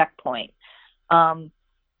 please checkpoint.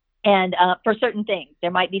 And for certain things, there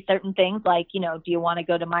might be certain things like, do you want to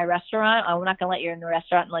go to my restaurant? I'm not going to let you in the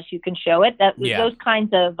restaurant unless you can show it. Those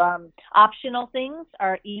kinds of optional things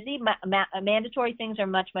are easy. Mandatory things are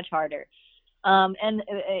much, much harder. And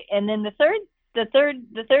then the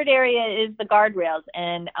third area is the guardrails,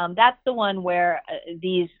 and that's the one where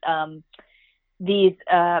these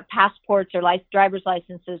passports or driver's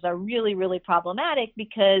licenses are really, really problematic,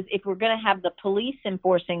 because if we're going to have the police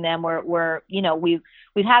enforcing them,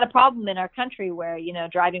 we've had a problem in our country where,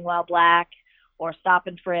 driving while black or stop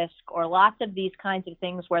and frisk or lots of these kinds of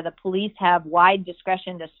things where the police have wide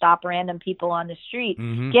discretion to stop random people on the street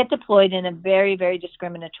get deployed in a very, very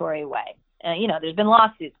discriminatory way. There's been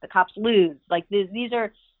lawsuits, the cops lose. Like this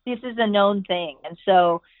is a known thing. And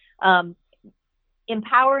so,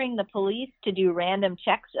 empowering the police to do random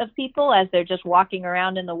checks of people as they're just walking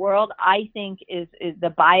around in the world, I think is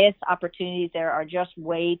the bias opportunities there are just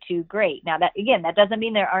way too great. Now that doesn't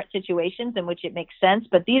mean there aren't situations in which it makes sense,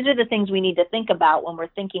 but these are the things we need to think about when we're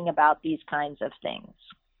thinking about these kinds of things.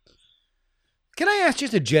 Can I ask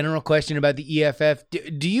just a general question about the EFF?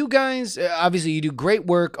 Do you guys, obviously you do great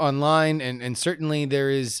work online, and certainly there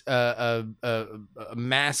is a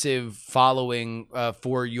massive following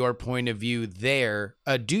for your point of view there.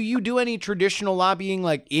 Do you do any traditional lobbying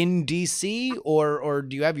like in DC, or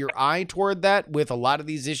do you have your eye toward that with a lot of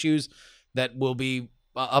these issues that will be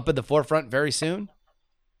up at the forefront very soon?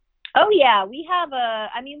 Oh yeah, we have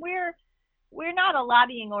we're not a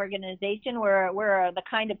lobbying organization. We're the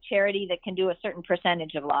kind of charity that can do a certain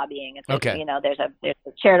percentage of lobbying. It's okay. There's a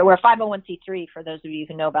charity. We're a 501c3 for those of you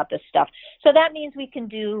who know about this stuff. So that means we can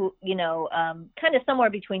do, kind of somewhere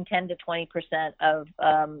between 10 to 20% of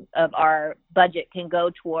our budget can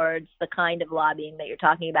go towards the kind of lobbying that you're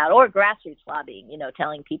talking about, or grassroots lobbying,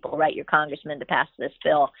 telling people, write your congressman to pass this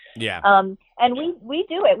bill. Yeah. And we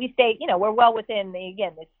do it. We stay, we're well within the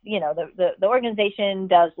organization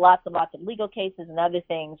does lots and lots of legal cases and other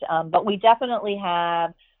things, but we definitely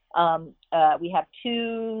have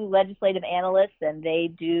two legislative analysts, and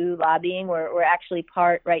they do lobbying. We're actually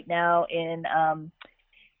part right now in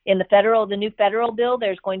the new federal bill.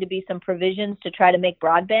 There's going to be some provisions to try to make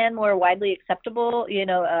broadband more widely acceptable,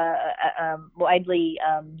 widely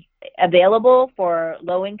available for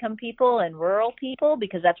low-income people and rural people,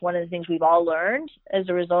 because that's one of the things we've all learned as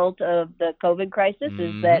a result of the COVID crisis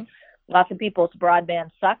is that lots of people's broadband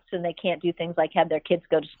sucks, and they can't do things like have their kids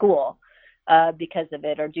go to school because of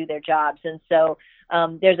it, or do their jobs. And so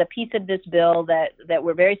there's a piece of this bill that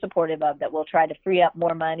we're very supportive of that will try to free up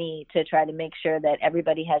more money to try to make sure that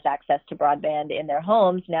everybody has access to broadband in their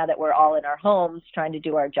homes now that we're all in our homes trying to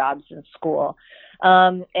do our jobs in school.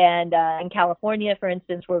 And in California, for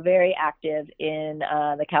instance, we're very active in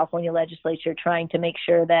the California legislature trying to make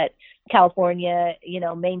sure that California,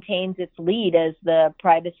 maintains its lead as the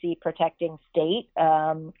privacy protecting state.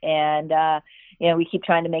 We keep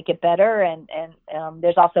trying to make it better. And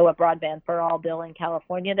there's also a broadband for all bill in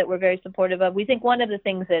California that we're very supportive of. We think one of the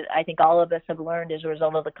things that I think all of us have learned as a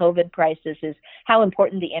result of the COVID crisis is how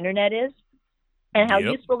important the internet is and how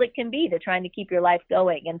useful it can be to trying to keep your life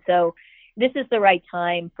going. And so this is the right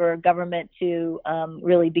time for government to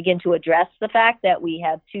really begin to address the fact that we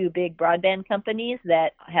have two big broadband companies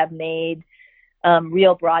that have made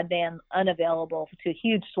real broadband unavailable to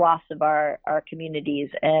huge swaths of our communities.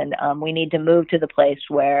 And we need to move to the place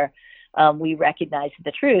where we recognize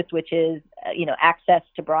the truth, which is, access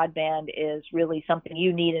to broadband is really something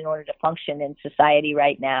you need in order to function in society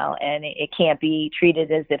right now. And it can't be treated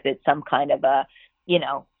as if it's some kind of a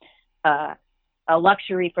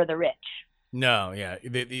luxury for the rich. No, yeah.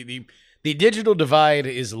 The digital divide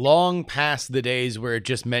is long past the days where it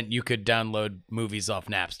just meant you could download movies off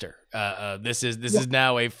Napster. This is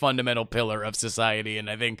now a fundamental pillar of society, and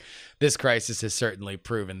I think this crisis has certainly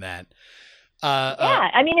proven that.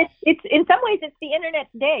 It's in some ways it's the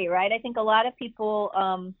internet today, right? I think a lot of people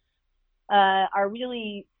are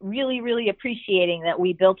really, really, really appreciating that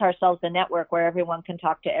we built ourselves a network where everyone can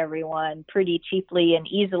talk to everyone pretty cheaply and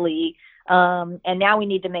easily. And now we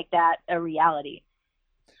need to make that a reality.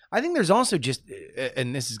 I think there's also just,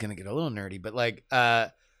 and this is going to get a little nerdy, but like,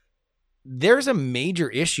 there's a major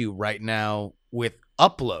issue right now with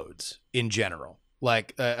uploads in general.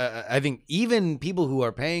 Like, I think even people who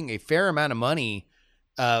are paying a fair amount of money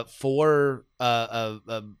for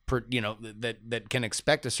that can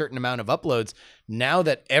expect a certain amount of uploads, now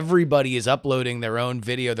that everybody is uploading their own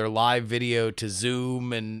video, their live video to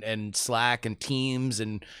Zoom and Slack and Teams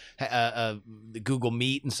and Google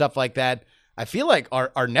Meet and stuff like that, I feel like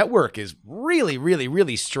our network is really, really,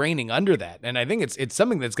 really straining under that. And I think it's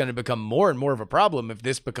something that's going to become more and more of a problem if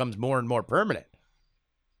this becomes more and more permanent.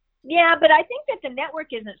 Yeah, but I think that the network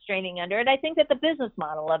isn't straining under it. I think that the business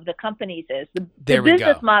model of the companies is. The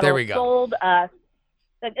business model sold us.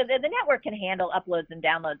 The network can handle uploads and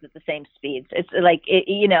downloads at the same speeds. It's like,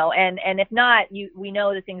 and if not, we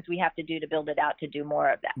know the things we have to do to build it out to do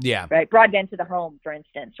more of that. Yeah. Right. Broadband to the home, for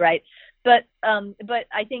instance. Right. But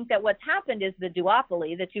I think that what's happened is the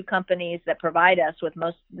duopoly, the two companies that provide us with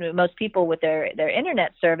most people with their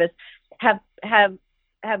internet service have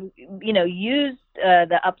used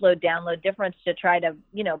the upload download difference to try to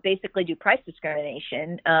basically do price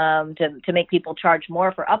discrimination to make people charge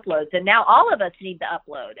more for uploads, and now all of us need to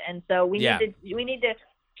upload, and so we need to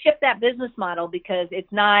shift that business model because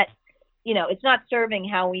it's not serving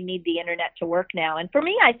how we need the internet to work now. And for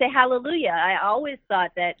me, I say hallelujah. I always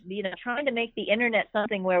thought that trying to make the internet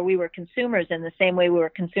something where we were consumers in the same way we were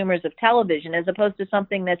consumers of television, as opposed to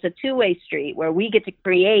something that's a two-way street where we get to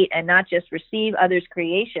create and not just receive others'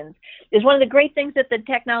 creations, is one of the great things that the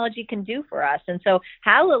technology can do for us. And so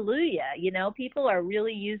hallelujah, people are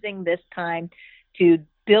really using this time to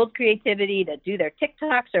build creativity, to do their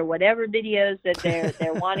TikToks or whatever videos that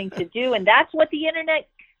they're wanting to do. And that's what the internet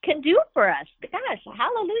can do for us. Gosh,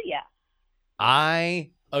 hallelujah. I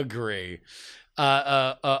agree.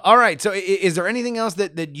 All right. So is there anything else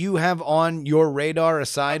that you have on your radar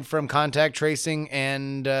aside from contact tracing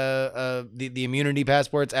and the immunity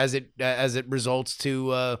passports as it results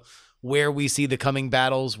to where we see the coming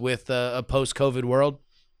battles with a post-COVID world?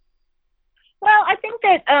 Well, I think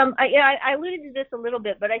that I alluded to this a little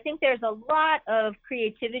bit, but I think there's a lot of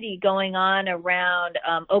creativity going on around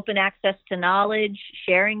open access to knowledge,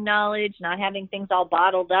 sharing knowledge, not having things all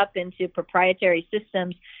bottled up into proprietary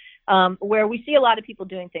systems, where we see a lot of people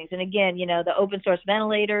doing things. And again, the open source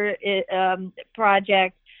ventilator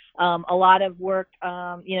project, a lot of work,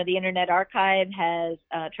 the Internet Archive has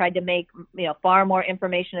tried to make, far more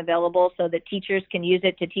information available so that teachers can use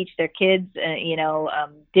it to teach their kids,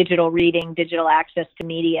 digital reading, digital access to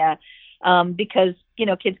media, because,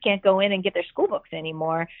 kids can't go in and get their school books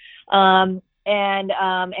anymore. And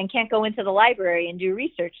can't go into the library and do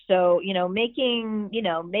research. So, making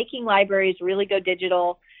libraries really go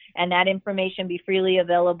digital and that information be freely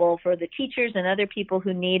available for the teachers and other people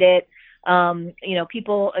who need it.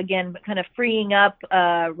 People, again, kind of freeing up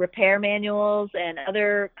repair manuals and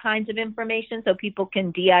other kinds of information so people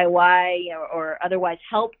can DIY or otherwise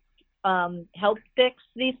help fix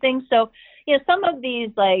these things. So, some of these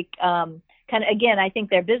I think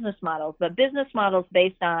they're business models, but business models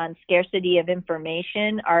based on scarcity of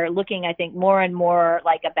information are looking, I think, more and more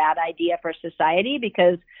like a bad idea for society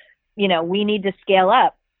because, we need to scale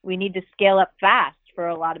up. We need to scale up fast for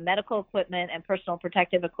a lot of medical equipment and personal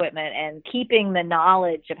protective equipment, and keeping the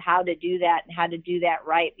knowledge of how to do that and how to do that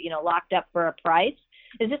right, locked up for a price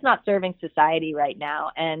is just not serving society right now.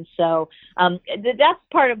 And so that's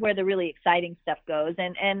part of where the really exciting stuff goes.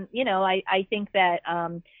 And I think that,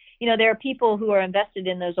 there are people who are invested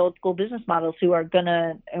in those old school business models who aren't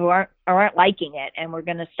liking it. And we're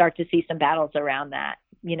going to start to see some battles around that.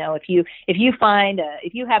 If you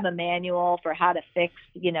have a manual for how to fix,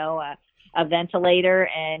 a ventilator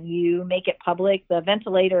and you make it public, the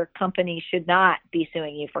ventilator company should not be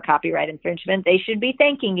suing you for copyright infringement. They should be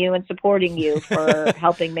thanking you and supporting you for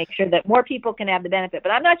helping make sure that more people can have the benefit.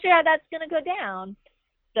 But I'm not sure how that's going to go down.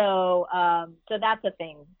 So that's a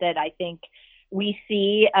thing that I think we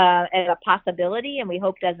see as a possibility, and we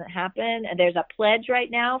hope doesn't happen. And there's a pledge right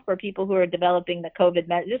now for people who are developing the COVID.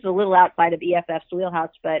 This is a little outside of EFF's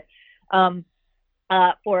wheelhouse, but not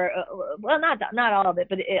all of it,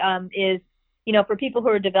 but is for people who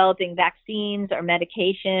are developing vaccines or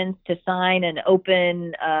medications to sign an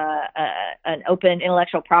open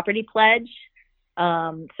intellectual property pledge,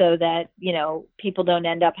 so that people don't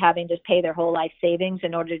end up having to pay their whole life savings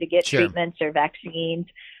in order to get treatments or vaccines.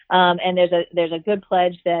 And there's a good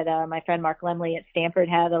pledge that my friend Mark Lemley at Stanford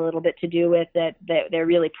had a little bit to do with that they're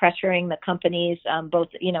really pressuring the companies,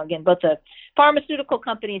 both the pharmaceutical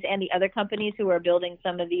companies and the other companies who are building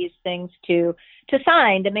some of these things to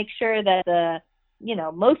sign, to make sure that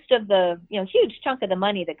most of the, huge chunk of the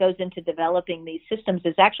money that goes into developing these systems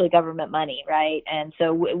is actually government money, right? And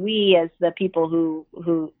so we, as the people who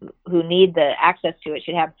need the access to it,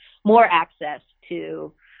 should have more access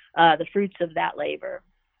to the fruits of that labor.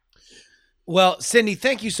 Well, Cindy,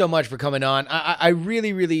 thank you so much for coming on. I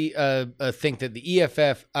really, really think that the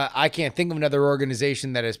EFF, I can't think of another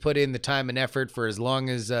organization that has put in the time and effort for as long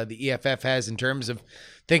as the EFF has in terms of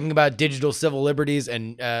thinking about digital civil liberties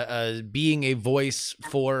and being a voice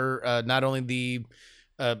for not only the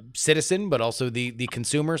citizen, but also the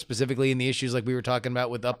consumer, specifically in the issues like we were talking about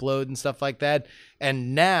with upload and stuff like that.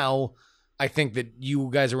 And now I think that you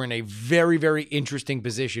guys are in a very, very interesting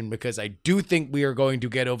position, because I do think we are going to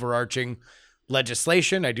get overarching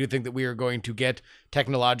legislation. I do think that we are going to get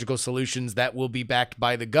technological solutions that will be backed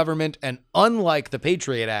by the government. And unlike the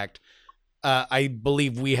Patriot Act, I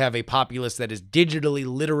believe we have a populace that is digitally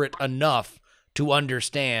literate enough to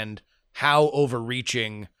understand how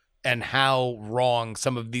overreaching and how wrong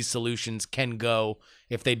some of these solutions can go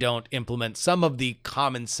if they don't implement some of the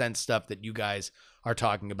common sense stuff that you guys are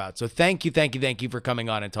talking about. So thank you for coming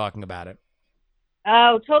on and talking about it.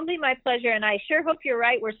 Oh, totally my pleasure. And I sure hope you're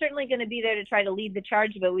right. We're certainly going to be there to try to lead the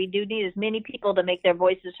charge, but we do need as many people to make their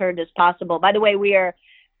voices heard as possible. By the way, we are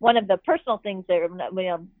one of the personal things happen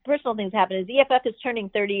is EFF is turning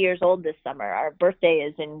 30 years old this summer. Our birthday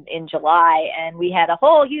is in July, and we had a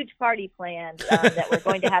whole huge party planned that we're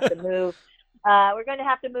going to have to move. We're going to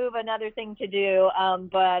have to move another thing to do,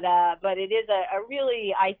 but it is a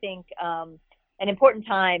really, I think, an important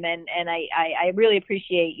time, and I really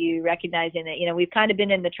appreciate you recognizing that. We've kind of been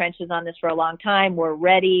in the trenches on this for a long time. We're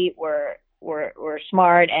ready. We're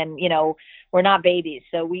smart, and we're not babies,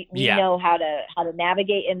 so we know how to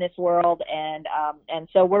navigate in this world, and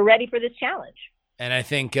so we're ready for this challenge. And I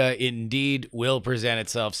think it indeed will present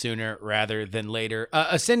itself sooner rather than later.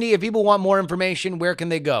 Cindy, if people want more information, where can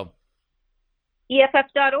they go?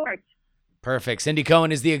 EFF.org. Perfect. Cindy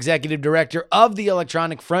Cohn is the executive director of the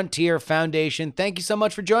Electronic Frontier Foundation. Thank you so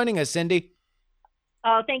much for joining us, Cindy.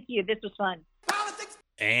 Oh, thank you. This was fun.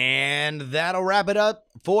 And that'll wrap it up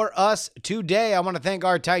for us today. I want to thank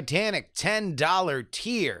our Titanic $10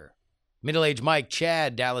 tier. Middle-aged Mike,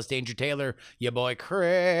 Chad, Dallas Danger Taylor, your boy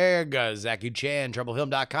Craig, Zachy Chan,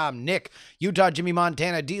 TroubleFilm.com, Nick, Utah Jimmy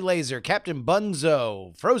Montana, D-Laser, Captain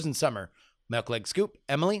Bunzo, Frozen Summer, Milk Leg Scoop,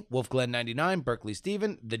 Emily, WolfGlen99, Berkeley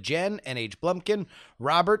Steven, The Jen, NH Blumpkin,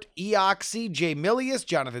 Robert, Eoxy, J. Milius,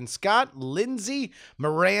 Jonathan Scott, Lindsay,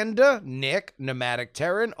 Miranda, Nick, Pneumatic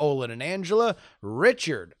Terran, Olin and Angela,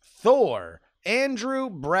 Richard, Thor, Andrew,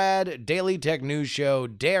 Brad, Daily Tech News Show,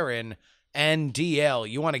 Darren, and DL.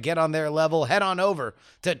 You want to get on their level? Head on over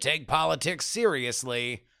to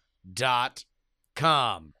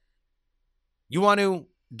TakePoliticsSeriously.com. You want to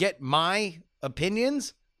get my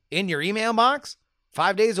opinions in your email box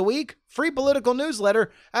 5 days a week? Free political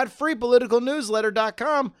newsletter at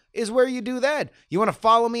freepoliticalnewsletter.com is where you do that. You want to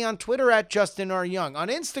follow me on Twitter at Justin R. Young. On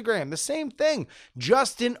Instagram, the same thing,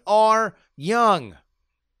 Justin R. Young.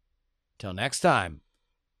 Till next time,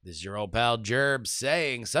 this is your old pal Jerb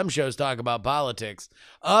saying some shows talk about politics,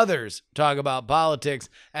 others talk about politics,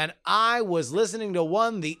 and I was listening to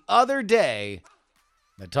one the other day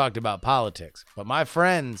that talked about politics. But my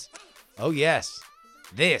friends, oh yes,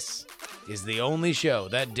 this is the only show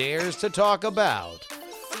that dares to talk about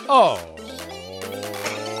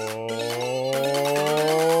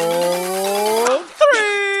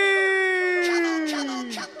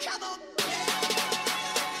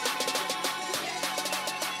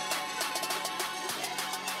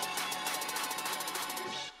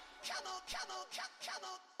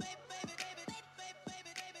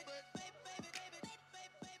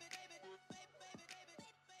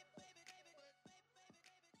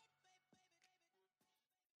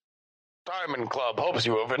Diamond Club hopes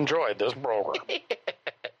you have enjoyed this program.